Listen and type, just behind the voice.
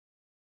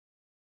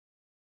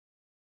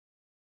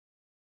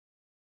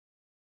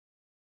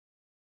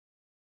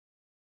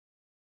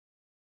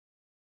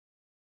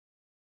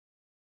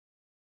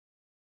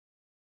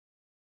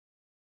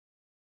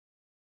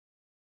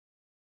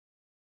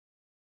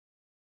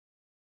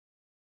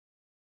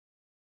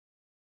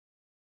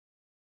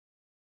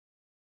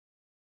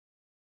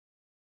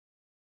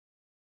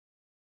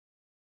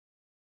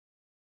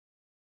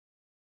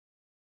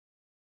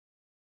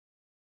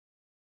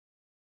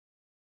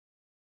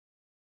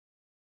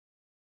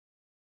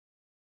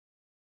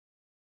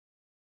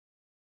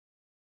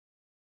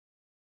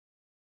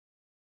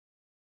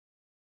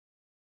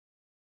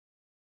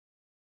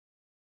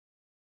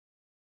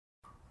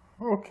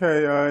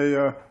Okay,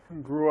 I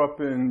grew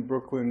up in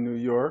Brooklyn, New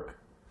York.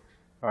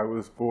 I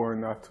was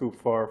born not too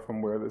far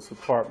from where this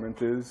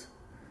apartment is.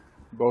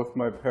 Both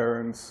my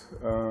parents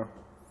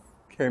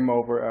came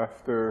over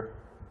after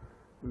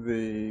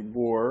the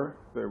war.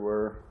 They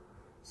were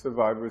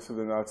survivors of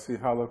the Nazi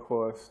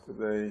Holocaust.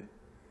 They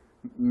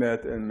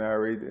met and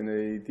married in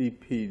a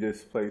DP,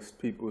 displaced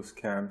people's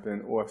camp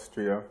in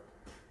Austria.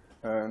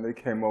 And they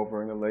came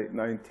over in the late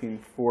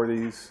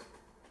 1940s.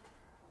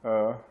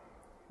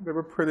 They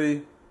were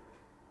pretty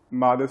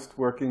modest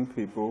working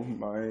people.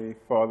 My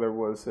father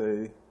was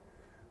a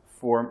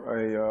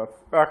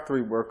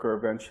factory worker.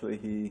 Eventually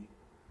he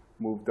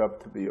moved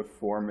up to be a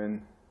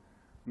foreman.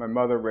 My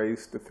mother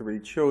raised the three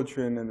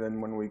children, and then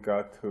when we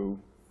got to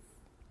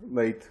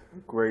late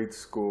grade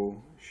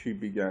school, she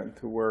began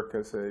to work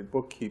as a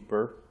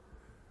bookkeeper.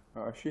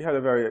 She had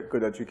a very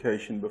good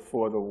education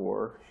before the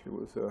war. She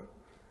was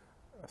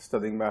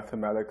studying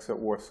mathematics at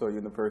Warsaw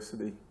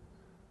University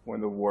when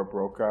the war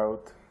broke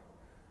out.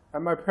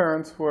 And my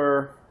parents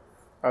were,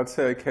 I'd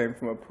say I came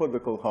from a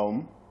political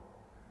home.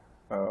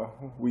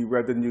 We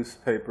read the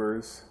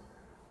newspapers,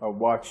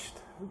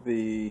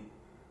 they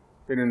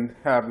didn't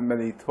have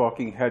many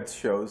talking heads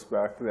shows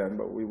back then,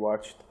 but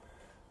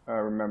I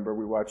remember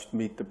we watched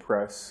Meet the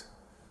Press.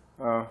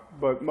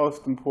 But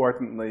most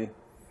importantly,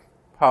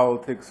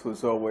 politics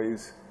was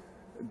always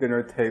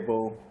dinner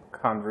table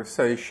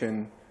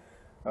conversation.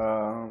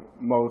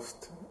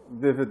 Most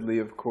vividly,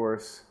 of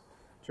course,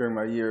 during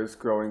my years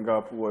growing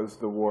up was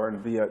the war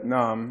in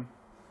Vietnam,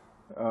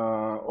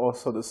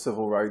 also the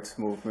civil rights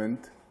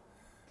movement.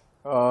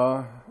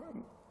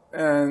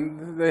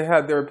 And they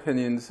had their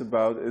opinions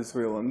about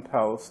Israel and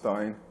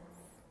Palestine,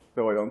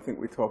 though I don't think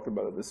we talked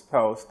about it as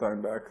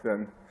Palestine back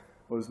then.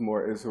 It was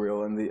more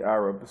Israel and the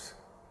Arabs.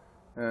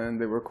 And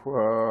they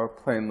were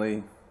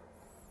plainly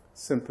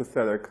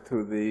sympathetic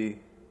to the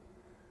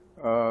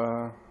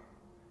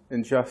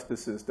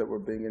injustices that were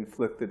being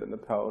inflicted on the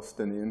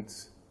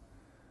Palestinians.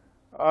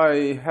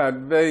 I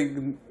had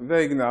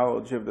vague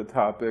knowledge of the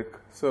topic,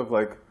 sort of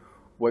like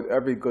what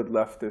every good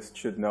leftist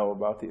should know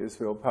about the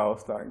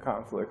Israel-Palestine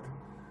conflict.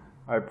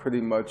 I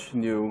pretty much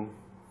knew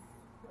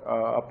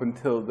up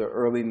until the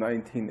early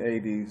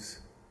 1980s.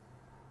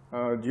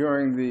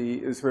 During the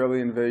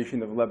Israeli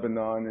invasion of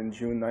Lebanon in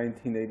June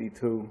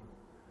 1982,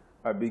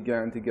 I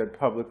began to get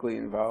publicly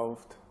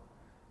involved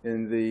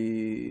in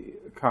the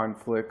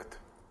conflict.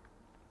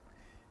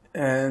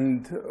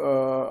 And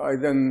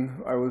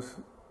I was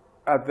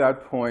at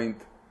that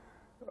point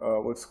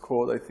what's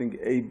called, I think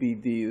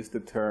ABD is the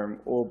term,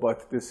 all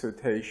but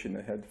dissertation.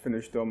 I had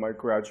finished all my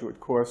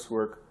graduate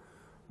coursework,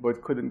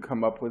 but couldn't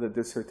come up with a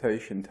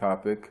dissertation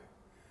topic.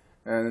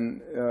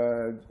 And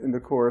in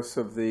the course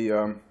of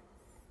the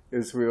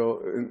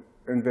Israel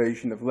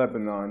invasion of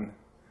Lebanon,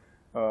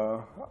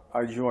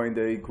 I joined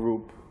a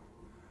group.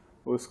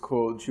 It was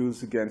called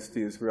Jews Against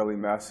the Israeli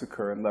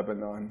Massacre in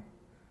Lebanon.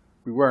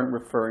 We weren't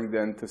referring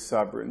then to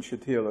Sabra and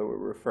Shatila, we were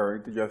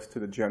referring just to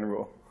the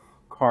general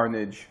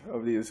carnage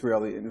of the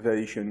Israeli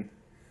invasion.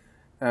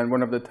 And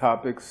one of the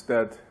topics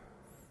that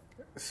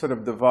sort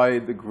of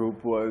divided the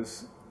group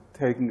was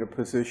taking a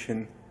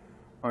position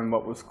on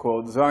what was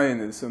called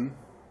Zionism.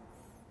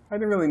 I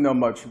didn't really know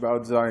much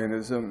about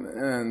Zionism,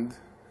 and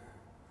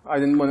I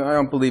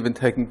don't believe in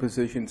taking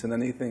positions in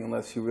anything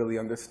unless you really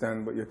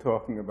understand what you're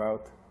talking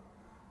about.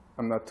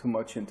 I'm not too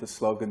much into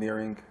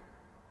sloganeering.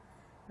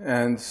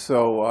 And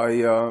so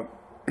I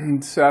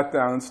sat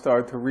down and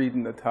started to read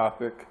in the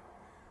topic.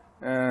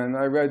 And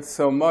I read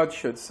so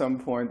much, at some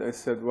point I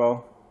said,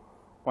 well,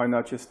 why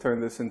not just turn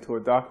this into a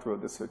doctoral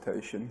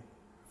dissertation?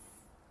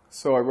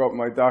 So I wrote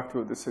my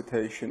doctoral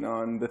dissertation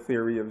on the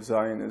theory of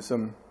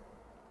Zionism.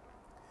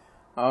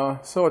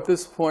 So at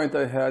this point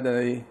I had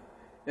an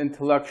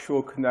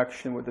intellectual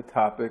connection with the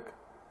topic.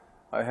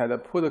 I had a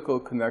political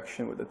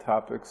connection with the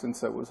topic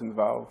since I was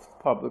involved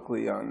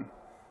publicly on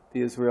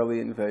the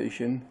Israeli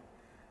invasion.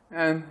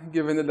 And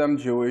given that I'm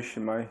Jewish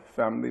in my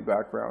family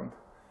background,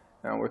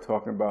 and we're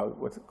talking about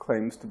what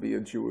claims to be a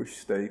Jewish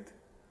state,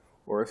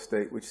 or a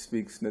state which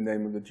speaks in the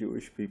name of the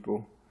Jewish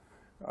people,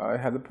 I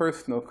had a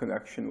personal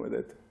connection with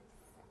it.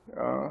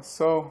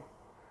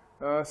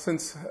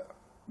 Since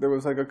there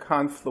was like a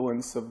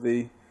confluence of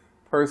the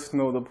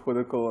personal, the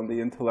political, and the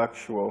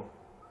intellectual,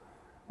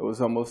 it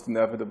was almost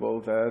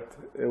inevitable that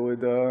it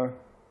would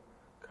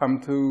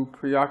come to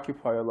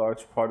preoccupy a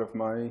large part of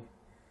my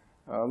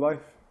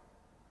life.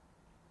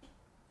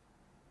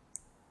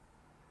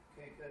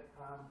 Okay, good.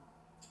 Why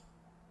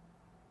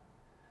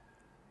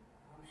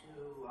don't you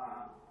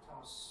tell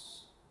us,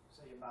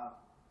 say,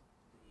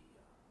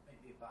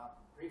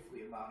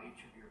 briefly about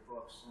each of your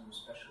books, and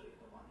especially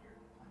the one you're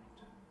planning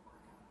to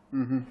work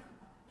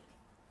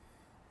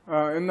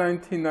on. In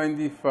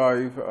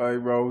 1995, I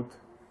wrote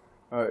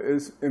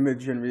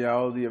Image and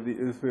Reality of the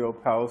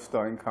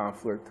Israel-Palestine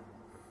Conflict,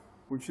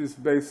 which is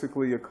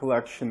basically a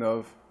collection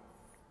of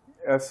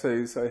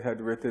essays I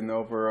had written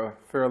over a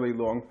fairly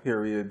long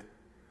period.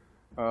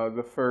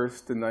 The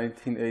first in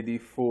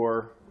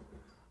 1984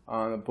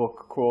 on a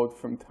book called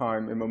From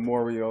Time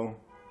Immemorial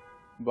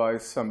by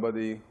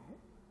somebody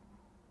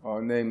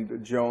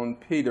named Joan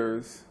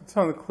Peters. It's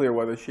unclear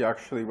whether she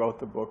actually wrote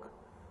the book.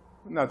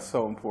 Not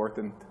so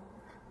important.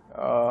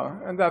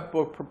 And that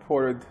book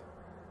purported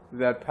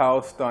that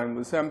Palestine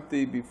was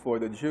empty before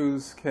the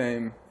Jews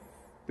came.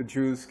 The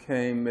Jews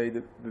came,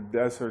 made the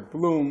desert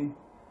bloom,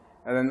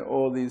 and then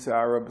all these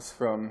Arabs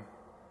from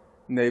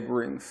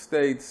neighboring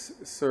states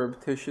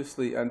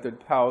surreptitiously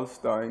entered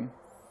Palestine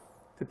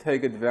to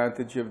take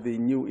advantage of the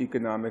new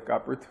economic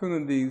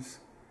opportunities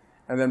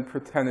and then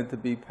pretended to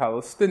be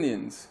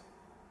Palestinians.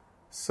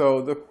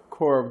 So the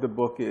core of the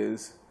book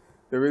is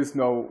there is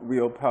no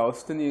real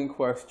Palestinian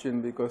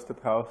question because the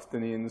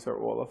Palestinians are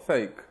all a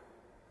fake.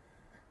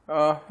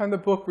 And the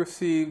book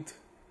received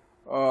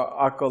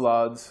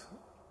accolades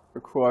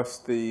across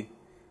the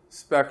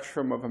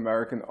spectrum of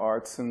American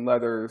arts and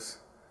letters.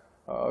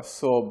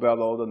 Saul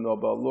Bellow, the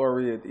Nobel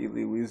laureate,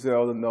 Elie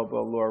Wiesel, the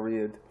Nobel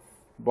laureate,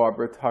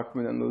 Barbara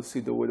Tuchman and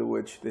Lucy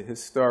Dawidowich, the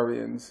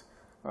historians.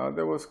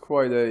 There was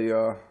quite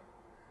a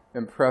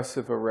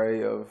impressive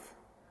array of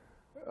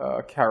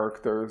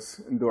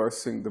characters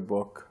endorsing the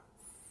book.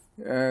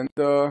 And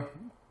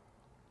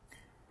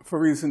for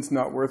reasons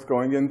not worth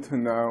going into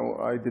now,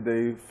 I did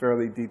a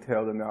fairly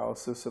detailed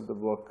analysis of the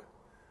book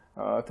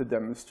to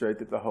demonstrate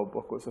that the whole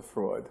book was a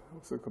fraud. It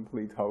was a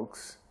complete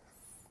hoax.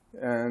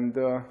 And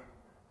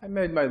I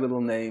made my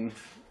little name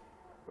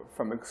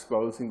from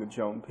exposing the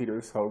Joan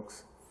Peters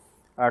hoax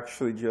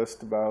actually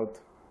just about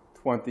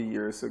 20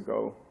 years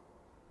ago,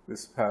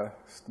 this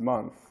past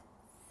month.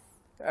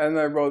 And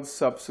I wrote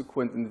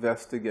subsequent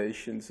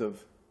investigations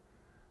of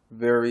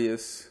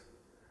various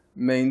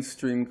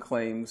mainstream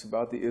claims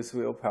about the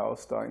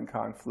Israel-Palestine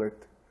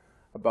conflict,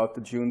 about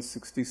the June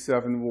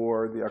 '67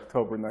 war, the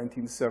October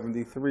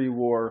 1973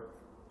 war,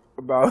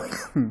 about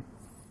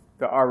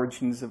the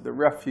origins of the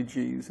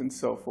refugees, and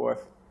so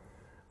forth.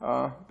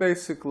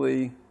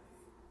 Basically,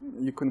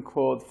 you can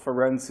call it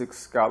forensic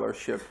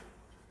scholarship.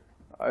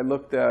 I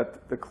looked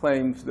at the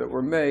claims that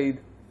were made,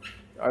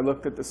 I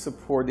looked at the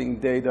supporting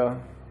data,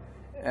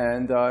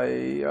 and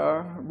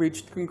I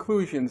reached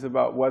conclusions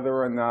about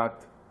whether or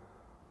not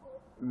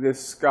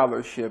this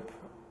scholarship,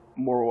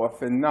 more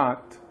often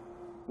not,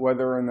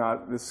 whether or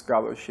not this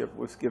scholarship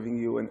was giving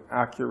you an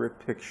accurate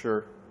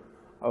picture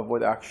of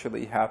what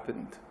actually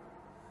happened.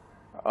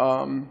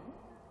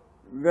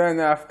 Then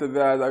after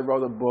that, I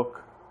wrote a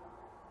book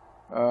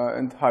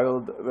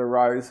entitled The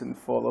Rise and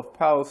Fall of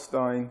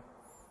Palestine,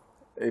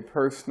 a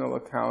personal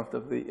account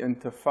of the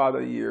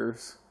Intifada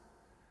years.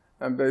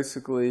 And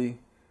basically,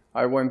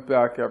 I went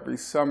back every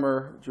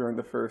summer during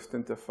the first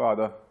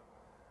Intifada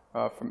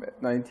from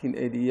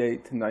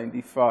 1988 to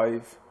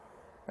 95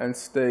 and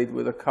stayed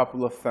with a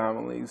couple of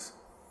families.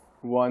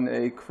 One,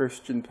 a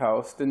Christian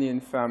Palestinian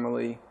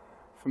family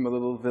from a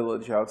little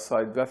village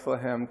outside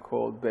Bethlehem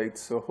called Beit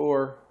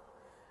Sahur,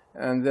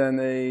 and then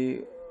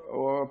a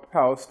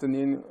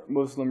Palestinian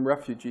Muslim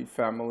refugee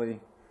family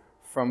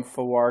from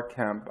Fawar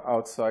camp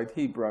outside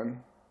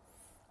Hebron.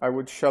 I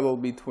would shuttle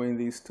between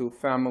these two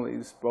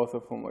families, both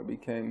of whom I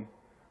became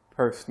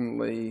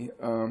personally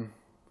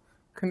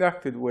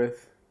connected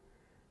with,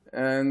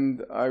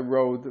 and I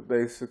wrote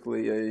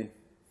basically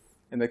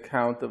an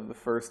account of the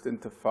first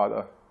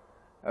Intifada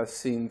as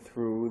seen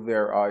through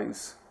their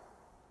eyes.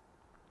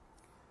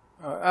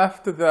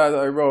 After that,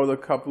 I wrote a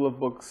couple of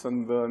books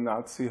on the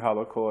Nazi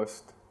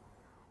Holocaust,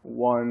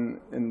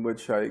 one in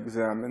which I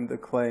examined the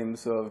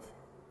claims of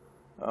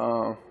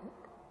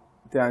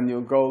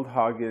Daniel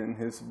Goldhagen in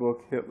his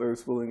book,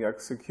 Hitler's Willing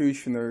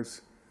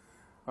Executioners.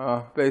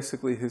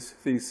 Basically, his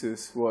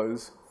thesis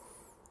was,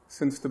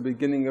 since the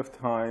beginning of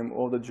time,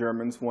 all the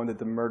Germans wanted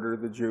to murder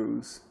the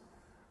Jews.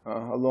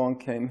 Along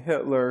came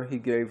Hitler, he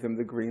gave them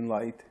the green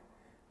light,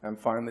 and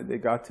finally they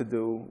got to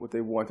do what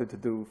they wanted to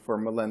do for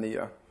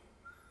millennia.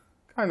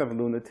 Kind of a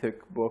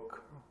lunatic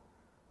book.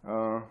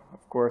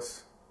 Of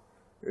course,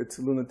 it's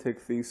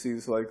lunatic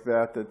theses like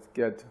that that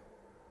get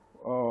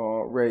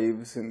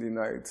raves in the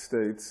United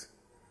States.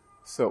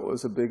 So it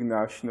was a big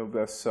national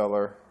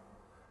bestseller.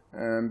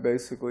 And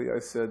basically I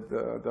said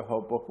the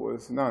whole book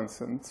was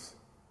nonsense.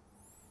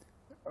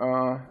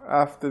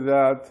 After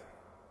that,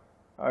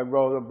 I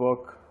wrote a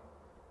book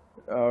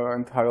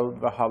entitled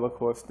The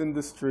Holocaust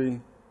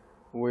Industry,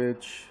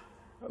 which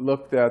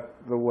looked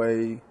at the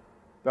way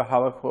the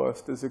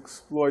Holocaust is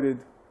exploited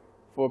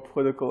for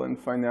political and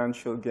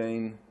financial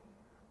gain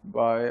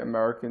by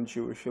American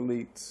Jewish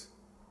elites.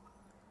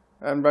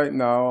 And right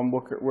now I'm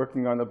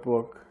working on a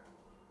book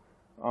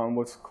on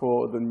what's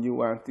called the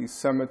new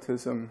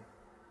anti-Semitism,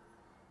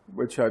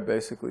 which I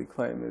basically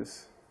claim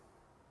is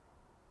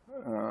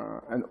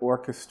an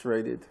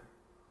orchestrated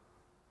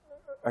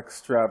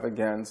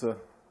extravaganza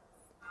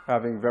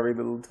having very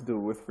little to do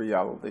with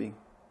reality.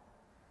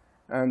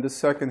 And the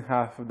second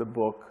half of the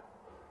book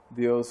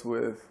deals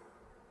with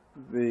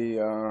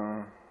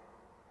the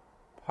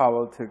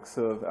politics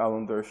of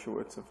Alan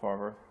Dershowitz of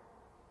Harvard.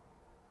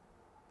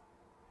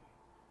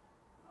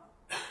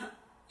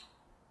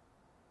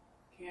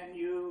 Can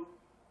you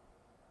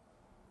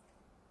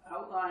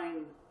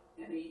outline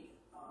any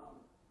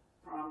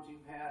problems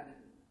you've had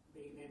in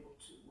being able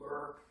to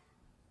work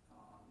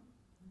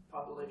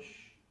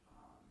publish,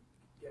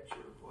 get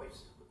your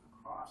voice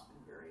across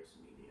in various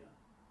media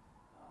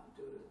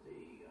due to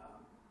the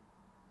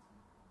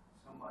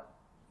somewhat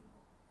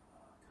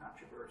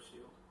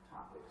controversial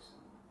topics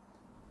and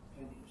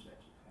opinions that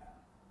you have?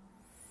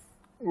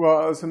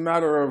 Well, as a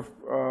matter of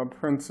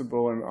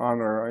principle and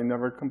honor, I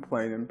never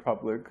complain in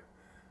public.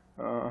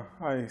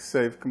 I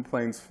save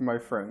complaints for my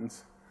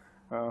friends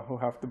who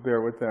have to bear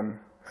with them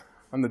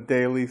on a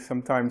daily,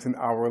 sometimes an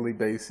hourly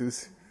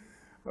basis.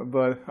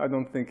 But I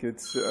don't think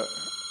it's...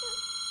 Just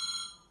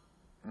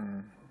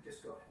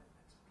go ahead.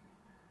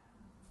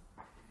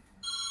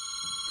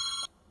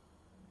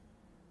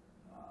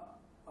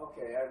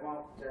 Okay, I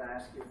won't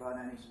ask you about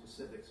any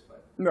specifics,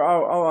 but... No,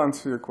 I'll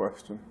answer your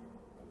question.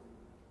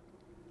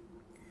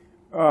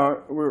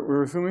 We're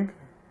resuming?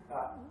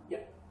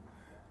 Yeah.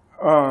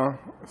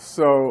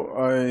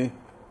 So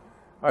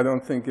I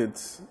don't think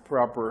it's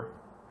proper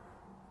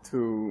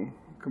to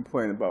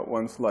complain about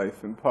one's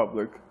life in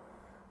public,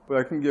 but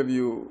I can give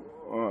you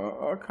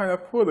a kind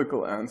of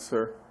political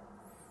answer.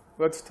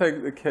 Let's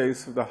take the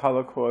case of the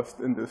Holocaust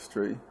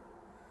industry.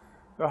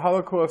 The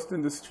Holocaust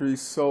industry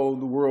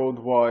sold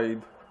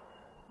worldwide,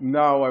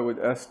 now I would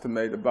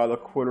estimate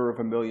about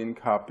 250,000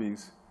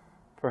 copies,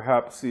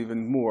 perhaps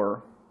even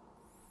more.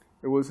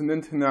 It was an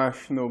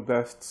international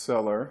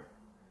bestseller.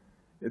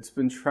 It's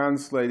been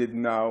translated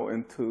now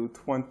into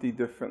 20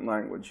 different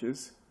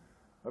languages,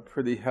 a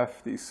pretty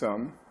hefty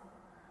sum.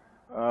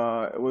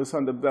 It was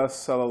on the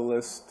bestseller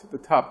list, the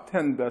top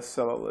 10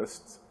 bestseller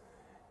lists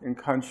in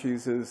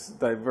countries as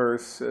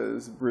diverse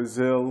as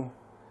Brazil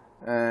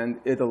and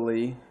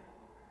Italy.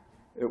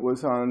 It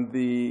was on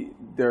the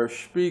Der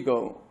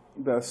Spiegel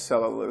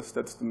bestseller list,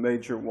 that's the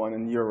major one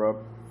in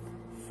Europe,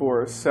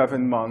 for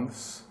 7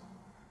 months,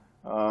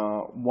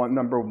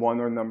 number 1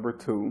 or number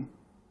 2.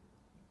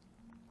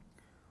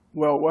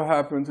 Well, what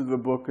happened to the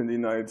book in the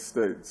United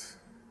States?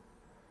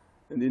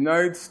 In the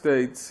United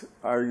States,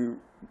 I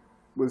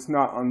was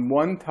not on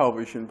one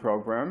television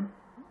program,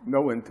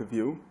 no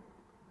interview,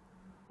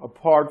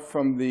 apart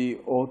from the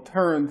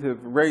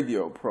alternative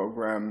radio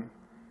program,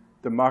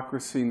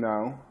 Democracy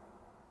Now!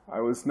 I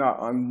was not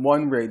on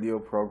one radio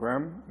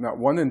program, not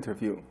one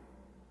interview.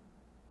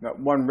 Not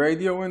one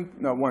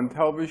not one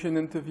television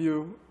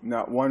interview,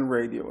 not one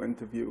radio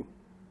interview.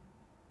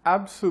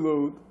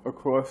 Absolute,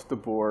 across the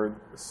board,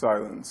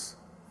 silence.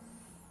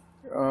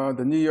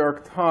 The New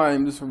York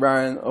Times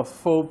ran a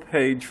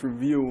full-page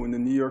review in the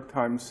New York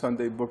Times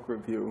Sunday Book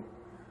Review,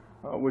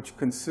 which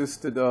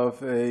consisted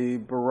of a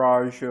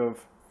barrage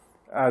of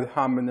ad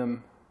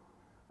hominem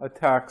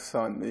attacks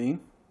on me.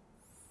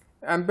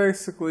 And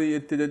basically,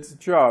 it did its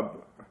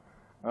job.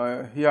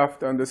 You have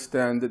to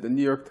understand that the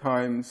New York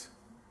Times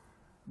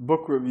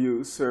Book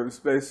Review serves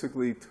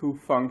basically 2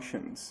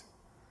 functions.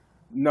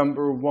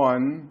 Number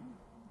 1,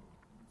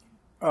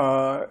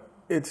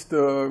 it's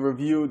the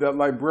review that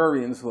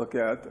librarians look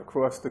at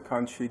across the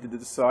country to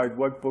decide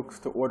what books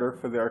to order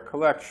for their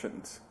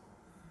collections.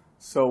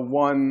 So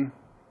one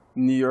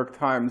New York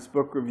Times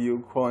book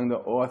review calling the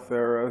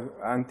author an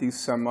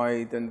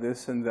anti-Semite and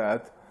this and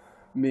that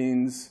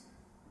means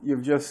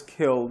you've just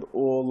killed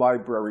all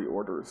library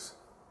orders.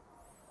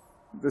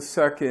 The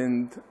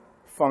second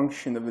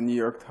function of the New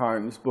York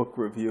Times book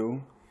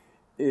review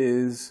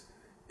is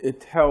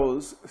it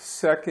tells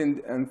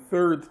second and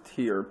third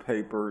tier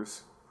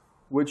papers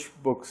which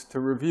books to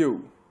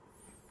review.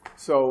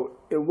 So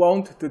it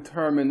won't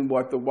determine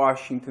what the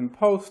Washington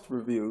Post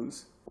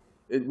reviews.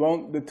 It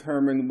won't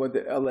determine what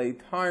the LA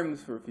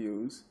Times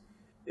reviews.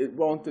 It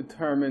won't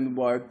determine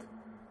what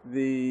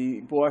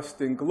the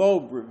Boston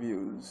Globe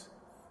reviews.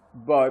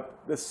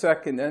 But the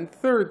second and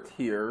third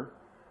tier,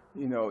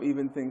 you know,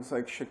 even things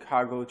like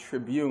Chicago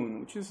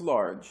Tribune, which is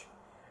large,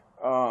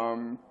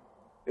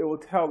 it will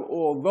tell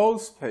all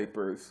those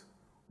papers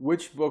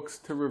which books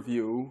to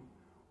review,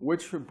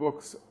 which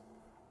books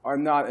are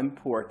not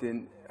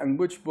important, and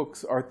which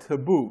books are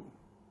taboo.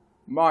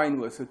 Mine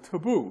was a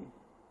taboo.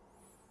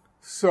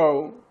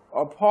 So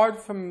apart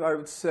from, I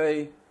would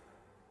say,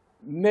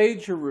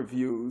 major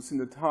reviews in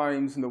the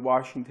Times and the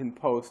Washington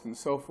Post and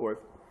so forth,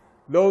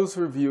 those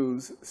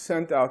reviews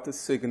sent out the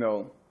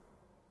signal,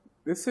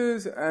 this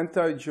is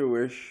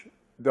anti-Jewish,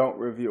 don't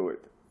review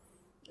it.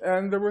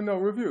 And there were no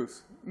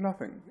reviews,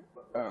 nothing.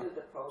 What did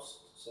the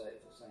Post say?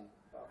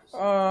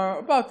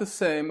 About the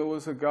same. It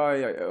was a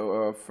guy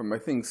from, I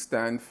think,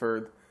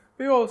 Stanford.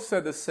 They all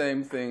said the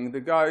same thing. The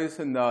guy's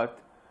a nut,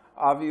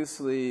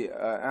 obviously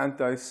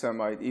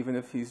anti-Semite, even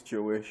if he's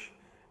Jewish.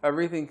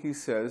 Everything he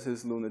says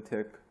is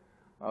lunatic.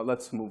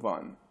 Let's move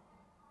on.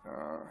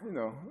 You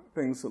know,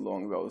 things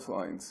along those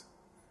lines.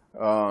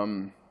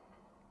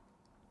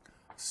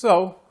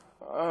 So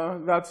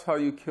that's how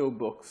you kill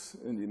books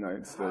in the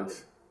United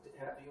States.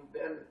 Have you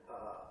been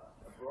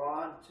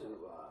abroad to...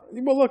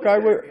 Well, look, I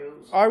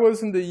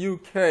was in the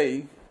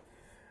UK.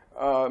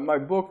 My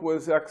book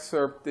was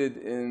excerpted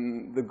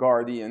in The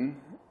Guardian,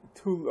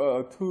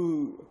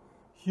 two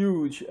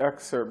huge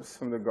excerpts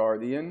from The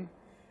Guardian.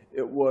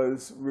 It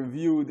was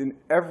reviewed in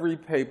every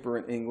paper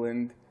in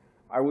England.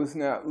 I was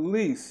in at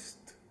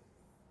least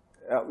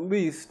at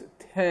least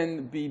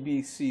 10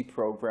 BBC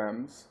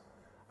programs.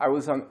 I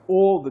was on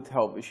all the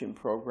television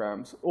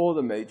programs, all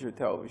the major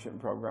television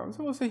programs.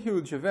 It was a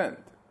huge event.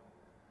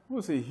 It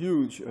was a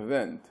huge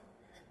event.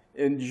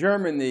 In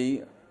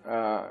Germany,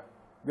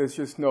 there's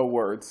just no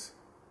words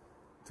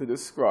to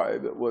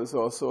describe. It was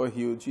also a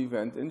huge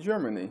event in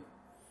Germany.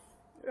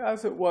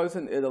 As it was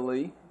in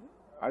Italy,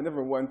 I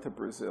never went to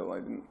Brazil. I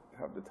didn't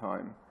have the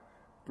time.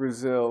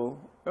 Brazil,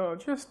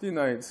 just the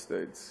United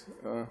States.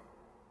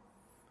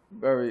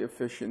 Very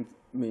efficient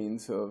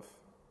means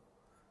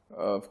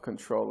of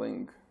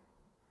controlling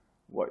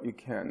what you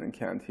can and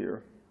can't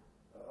hear.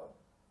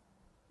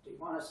 Do you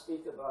want to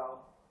speak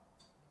about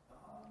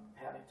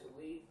having to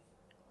leave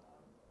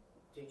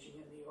teaching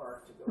in New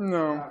York to go to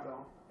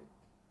Chicago?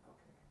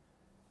 Okay.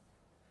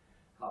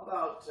 How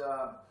about,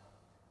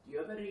 do you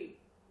have any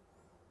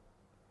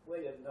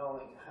way of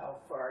knowing how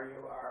far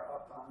you are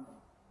up on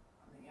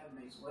the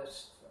enemies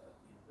list,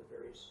 the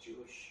various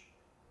Jewish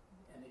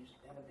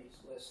enemies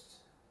list?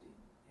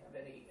 Do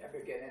you ever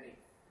get any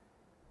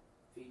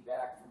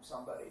feedback from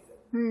somebody that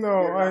you're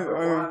number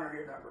 1 or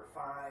you're number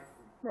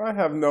 5? I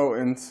have no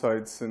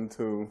insights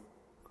into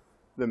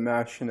the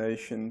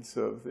machinations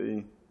of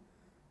the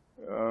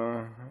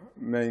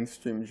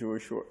mainstream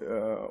Jewish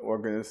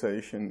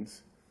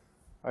organizations.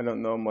 I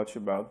don't know much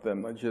about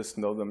them. I just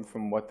know them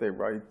from what they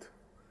write,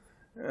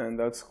 and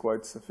that's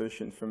quite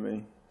sufficient for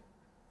me.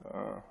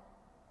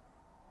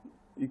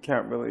 You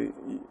can't really,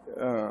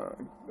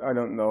 I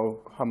don't know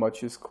how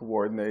much is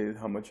coordinated,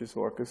 how much is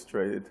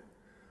orchestrated,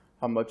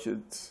 how much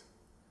it's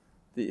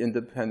the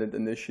independent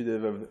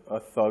initiative of a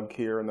thug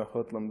here and a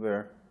hoodlum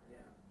there.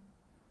 Yeah.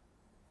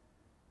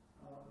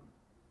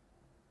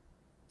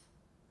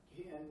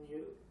 Can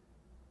you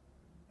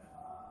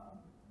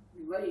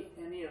relate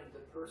any of the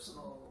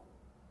personal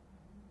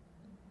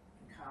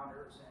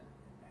encounters and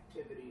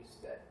activities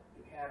that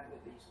you had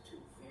with these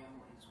two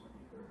families when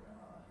you were in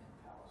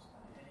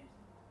Palestine? Any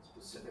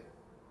specific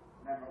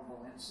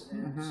memorable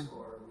incidents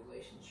or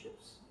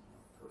relationships,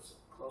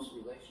 close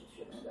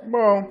relationships that you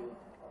made?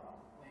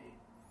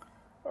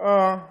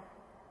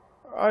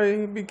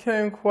 I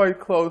became quite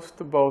close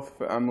to both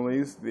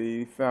families.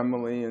 The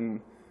family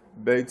in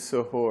Beit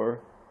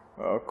Sahor,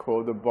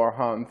 called the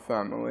Barhan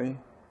family,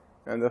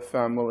 and the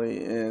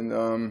family in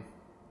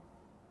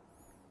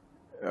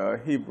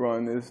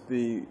Hebron is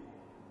the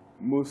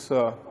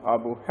Musa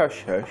Abu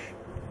Heshhesh.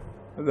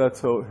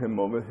 That's him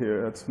over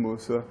here. That's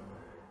Musa,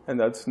 and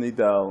that's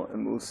Nidal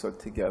and Musa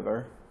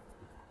together.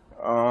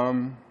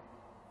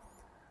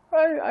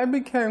 I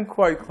became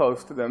quite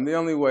close to them. The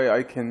only way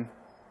I can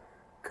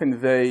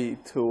convey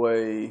to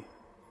a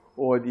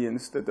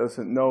audience that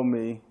doesn't know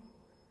me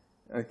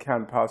and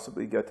can't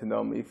possibly get to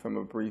know me from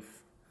a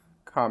brief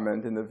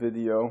comment in the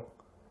video,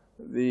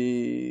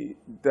 the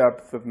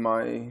depth of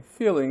my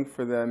feeling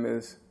for them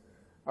is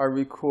I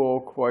recall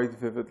quite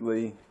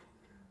vividly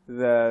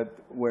that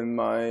when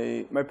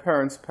my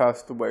parents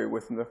passed away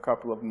within a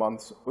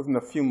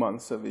few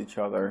months of each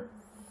other,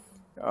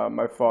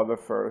 my father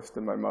first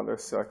and my mother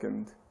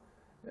second,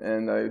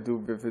 and I do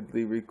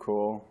vividly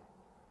recall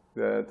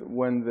that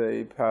when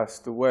they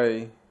passed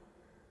away,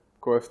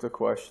 of course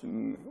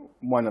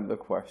one of the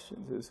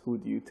questions is, who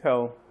do you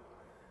tell?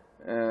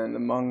 And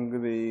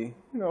among the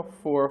 4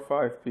 or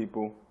 5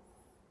 people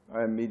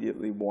I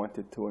immediately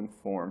wanted to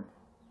inform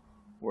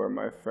were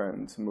my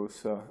friends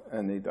Musa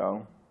and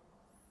Nidal,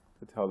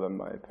 to tell them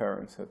my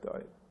parents had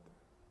died.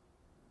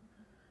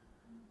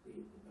 Do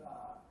you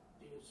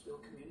still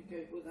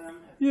communicate with them?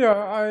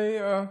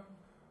 Yeah,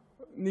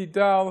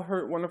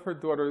 Nidal, one of her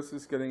daughters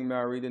is getting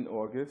married in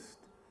August.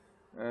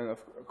 And of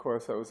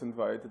course, I was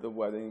invited to the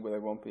wedding, but I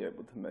won't be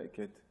able to make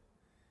it.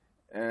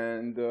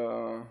 And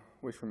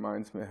which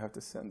reminds me, I have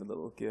to send a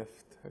little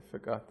gift. I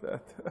forgot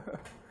that.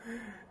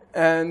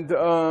 And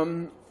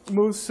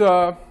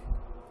Musa,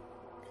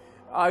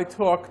 I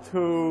talk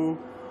to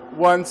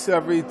once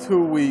every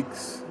 2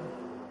 weeks,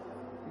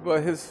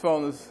 but his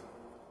phone is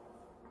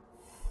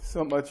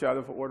so much out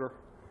of order.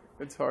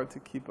 It's hard to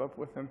keep up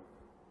with him.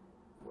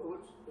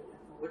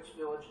 Which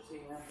village is he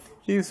in?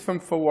 He's from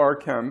Fawar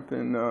Camp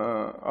in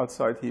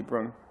outside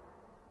Hebron.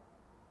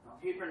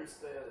 Hebron's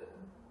the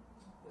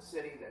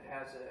city that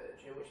has a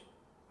Jewish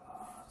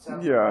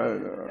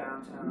settlement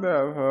downtown.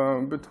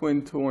 Yeah,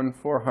 between 200 and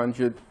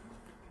 400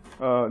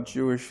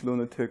 Jewish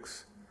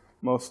lunatics,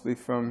 mostly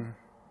from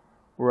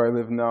where I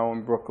live now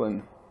in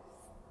Brooklyn.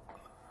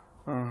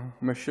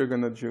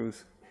 Michigan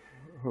Jews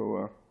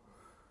who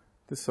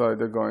decide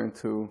they're going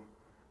to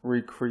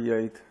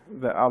recreate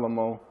the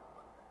Alamo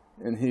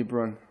in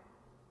Hebron.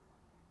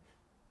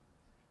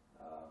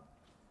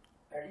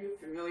 Are you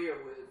familiar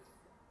with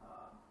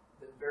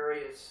the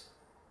various,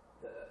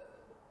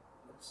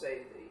 let's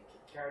say, the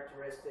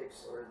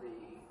characteristics or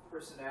the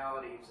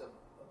personalities of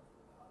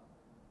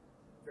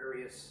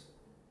various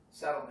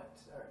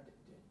settlements?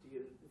 Do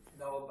you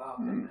know about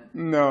them?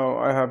 No,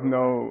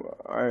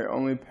 I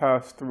only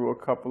passed through a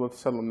couple of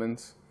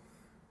settlements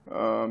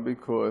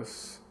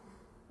because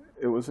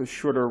it was a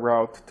shorter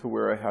route to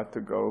where I had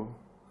to go.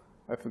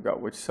 I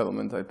forgot which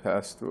settlement I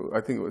passed through.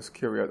 I think it was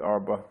Kiryat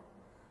Arba,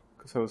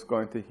 because I was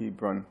going to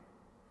Hebron.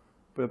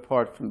 But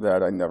apart from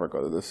that, I never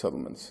go to the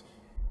settlements.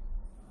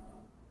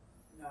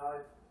 Now,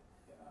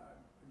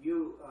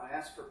 you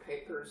asked for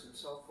papers and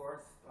so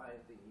forth by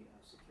the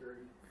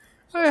security?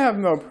 I have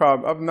no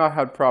problem. I've not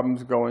had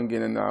problems going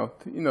in and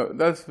out. You know,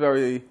 that's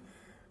very,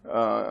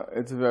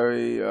 it's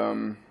very,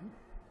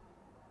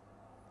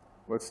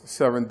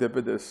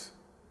 serendipitous.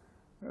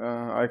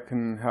 I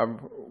can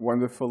have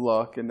wonderful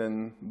luck, and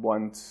then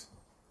once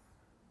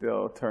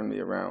they'll turn me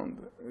around.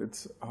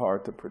 It's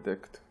hard to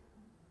predict.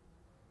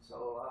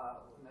 So,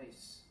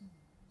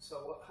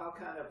 how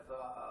kind of,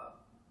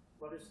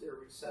 what is their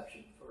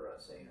reception for,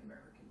 say, an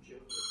American Jew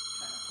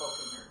kind of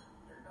poking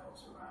their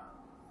nose around?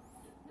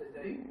 Did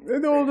they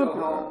go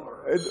home?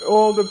 It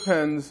all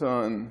depends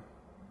on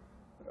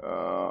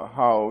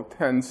how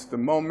tense the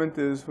moment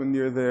is when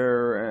you're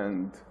there,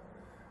 and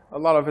a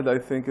lot of it, I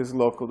think, is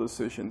local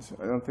decisions.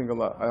 I don't think a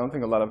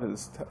lot of it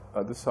is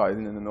decided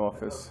in an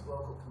office.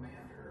 Local commander.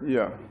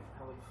 Yeah.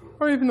 How he feels.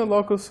 Or even a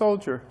local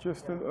soldier,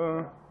 just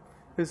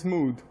his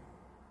mood.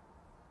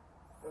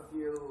 Have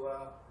you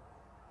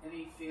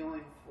any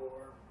feeling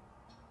for,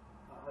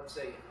 let's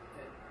say,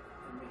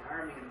 in the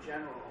Army in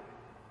general,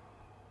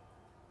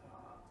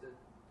 the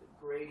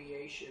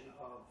gradation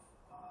of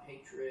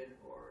hatred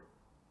or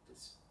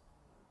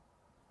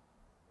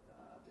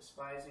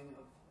despising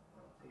of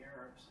the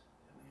Arabs?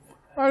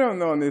 I don't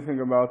know anything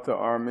about the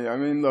Army. I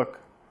mean, look,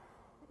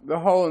 the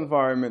whole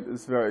environment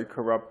is very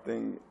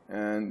corrupting,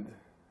 and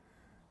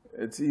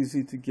it's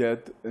easy to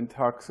get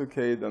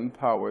intoxicated on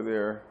power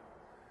there.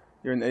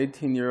 You're an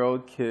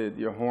 18-year-old kid,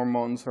 your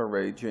hormones are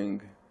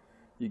raging,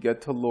 you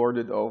get to lord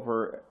it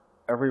over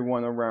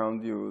everyone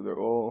around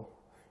you.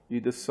 You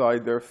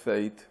decide their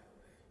fate.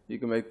 You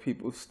can make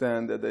people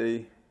stand at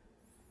a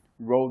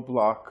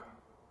roadblock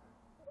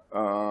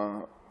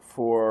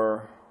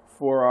for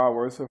 4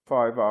 hours or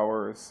 5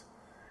 hours.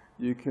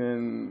 You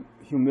can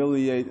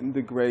humiliate and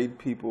degrade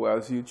people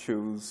as you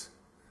choose.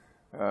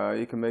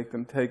 You can make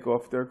them take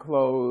off their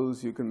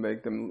clothes. You can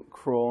make them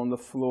crawl on the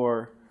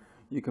floor.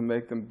 You can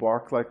make them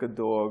bark like a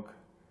dog.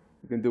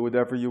 You can do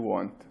whatever you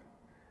want.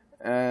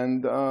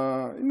 And,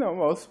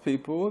 most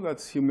people,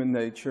 that's human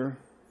nature.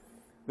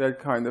 That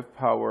kind of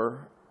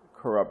power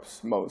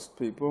corrupts most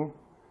people.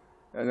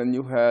 And then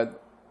you had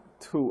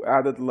two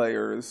added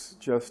layers,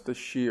 just the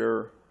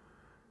sheer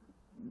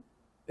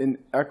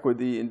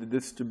inequity in the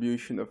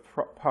distribution of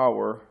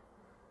power,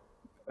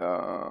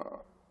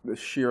 the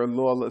sheer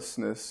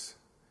lawlessness.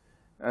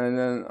 And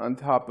then on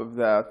top of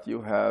that,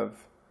 you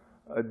have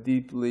a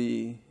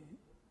deeply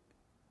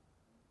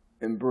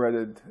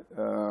embedded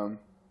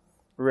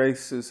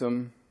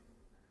racism,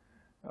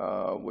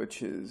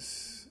 which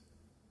is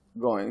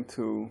going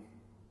to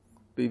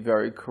be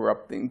very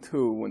corrupting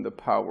too when the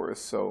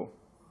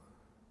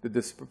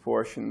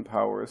disproportionate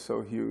power is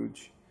so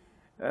huge.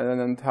 And then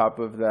on top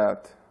of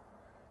that,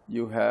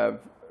 you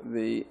have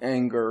the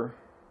anger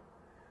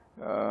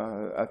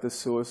at the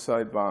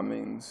suicide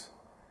bombings.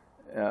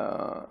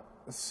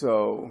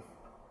 So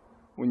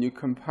when you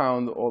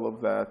compound all of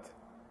that,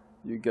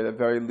 you get a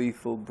very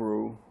lethal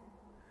brew,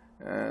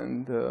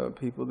 and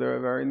people there are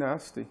very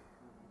nasty.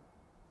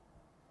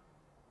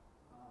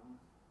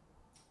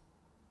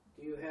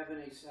 Do you have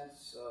any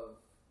sense of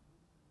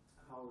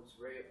how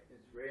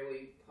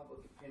Israeli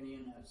public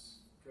opinion has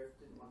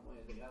drifted one way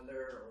or the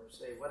other, or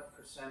say what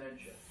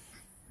percentage of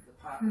the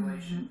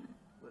population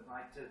would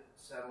like to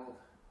settle,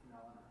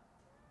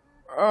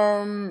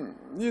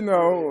 in a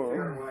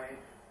fair way?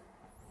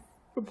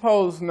 The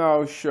polls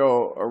now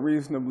show a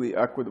reasonably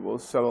equitable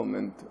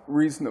settlement.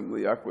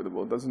 Reasonably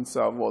equitable doesn't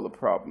solve all the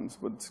problems,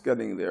 but it's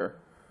getting there.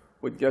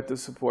 Would get the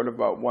support of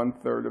about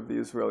 1/3 of the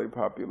Israeli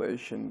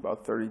population,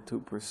 about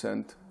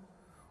 32%,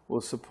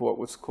 will support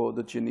what's called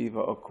the Geneva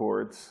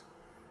Accords,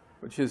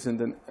 which isn't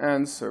an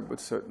answer, but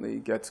certainly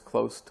gets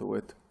close to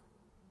it.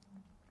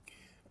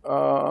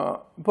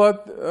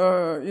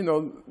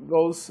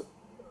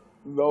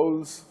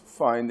 Those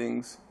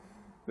findings,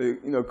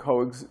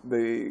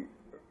 they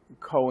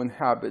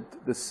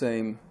co-inhabit the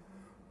same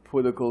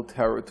political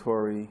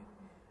territory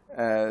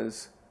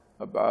as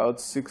about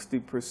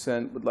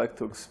 60% would like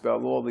to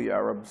expel all the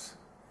Arabs,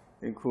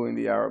 including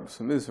the Arabs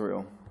from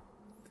Israel.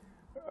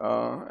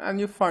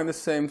 And you find the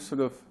same sort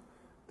of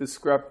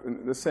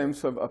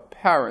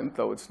apparent,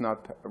 though it's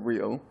not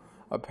real,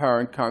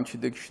 apparent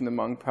contradiction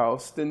among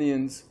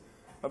Palestinians,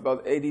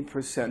 about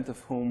 80%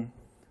 of whom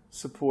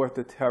support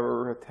the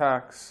terror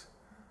attacks,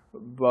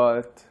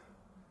 but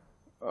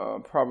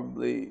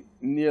probably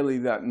nearly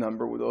that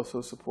number would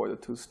also support a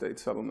two-state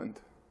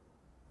settlement.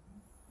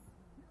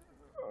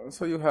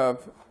 So you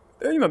have,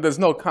 there's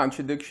no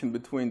contradiction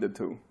between the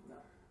two.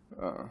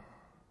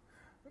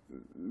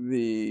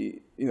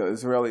 The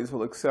Israelis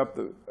will accept,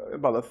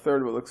 about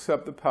 1/3 will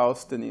accept the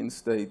Palestinian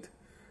state,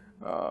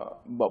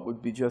 but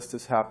would be just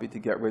as happy to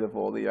get rid of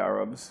all the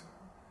Arabs.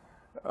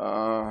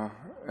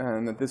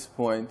 And at this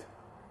point,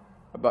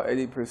 about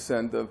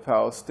 80% of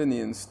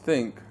Palestinians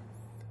think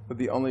that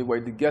the only way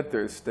to get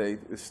their state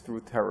is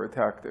through terror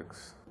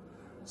tactics.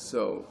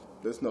 So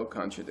there's no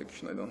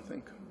contradiction, I don't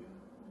think.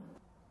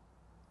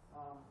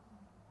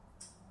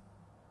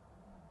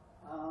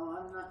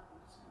 I'm not,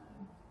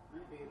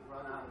 maybe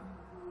run out of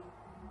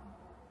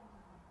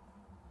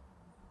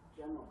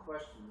general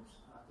questions.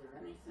 Is there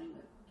anything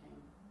that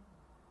came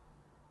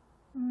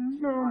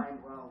to mind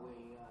while we...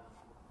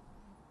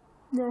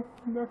 No,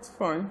 that's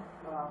fine.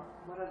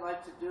 What I'd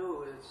like to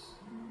do is,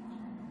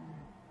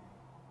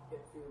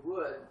 if you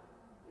would,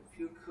 if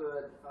you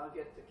could, I'll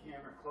get the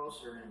camera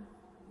closer and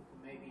you can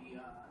maybe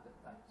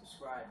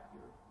describe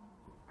your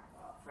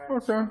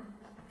friends. Okay.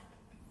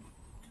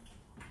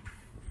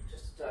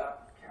 Just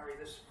carry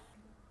this.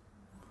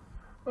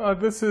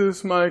 This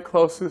is my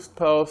closest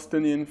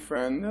Palestinian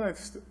friend. I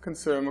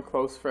consider him a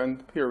close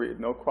friend, period,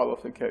 no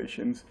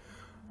qualifications.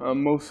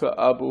 Musa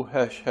Abu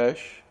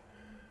Heshhesh.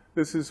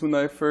 This is when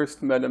I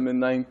first met him in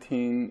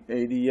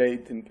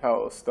 1988 in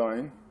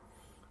Palestine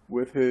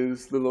with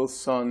his little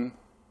son,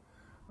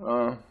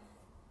 Urwa.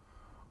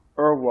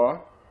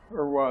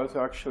 Urwa is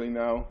actually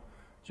now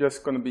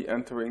just going to be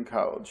entering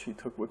college. He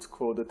took what's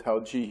called a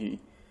Tawjihi,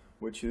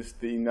 which is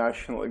the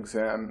national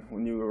exam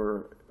when you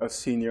were a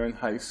senior in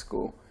high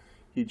school.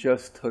 He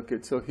just took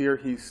it. So here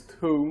he's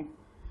 2,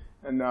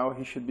 and now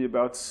he should be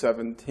about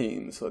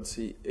 17. So let's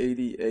see,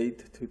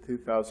 88 to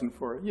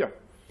 2004. Yeah.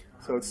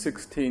 So it's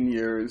 16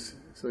 years,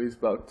 so he's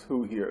about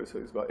 2 years, so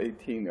he's about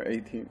 17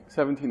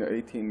 or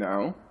 18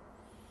 now.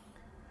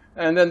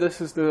 And then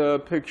this is the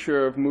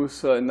picture of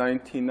Musa in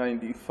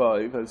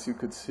 1995. As you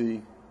could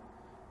see,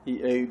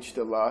 he aged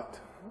a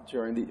lot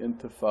during the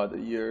Intifada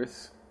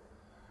years.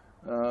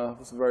 It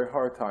was a very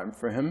hard time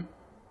for him,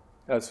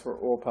 as for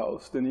all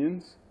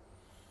Palestinians.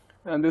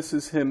 And this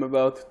is him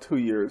about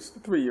 3 years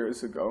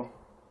ago.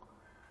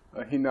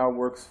 He now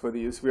works for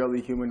the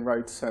Israeli Human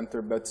Rights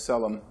Center,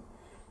 B'Tselem.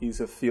 He's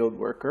a field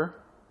worker.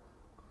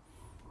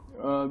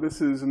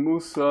 This is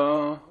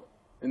Musa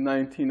in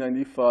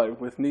 1995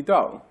 with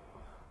Nidal,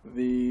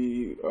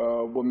 the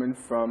woman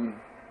from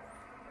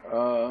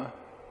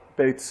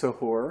Beit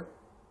Sahur,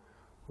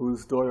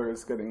 whose daughter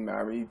is getting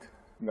married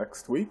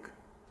next week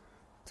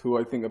to,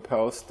 I think, a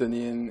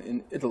Palestinian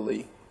in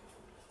Italy.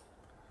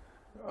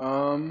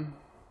 And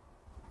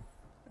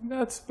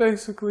that's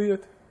basically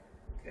it.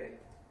 Okay.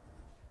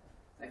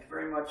 Thank you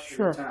very much for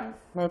Sure. your time.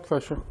 My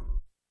pleasure.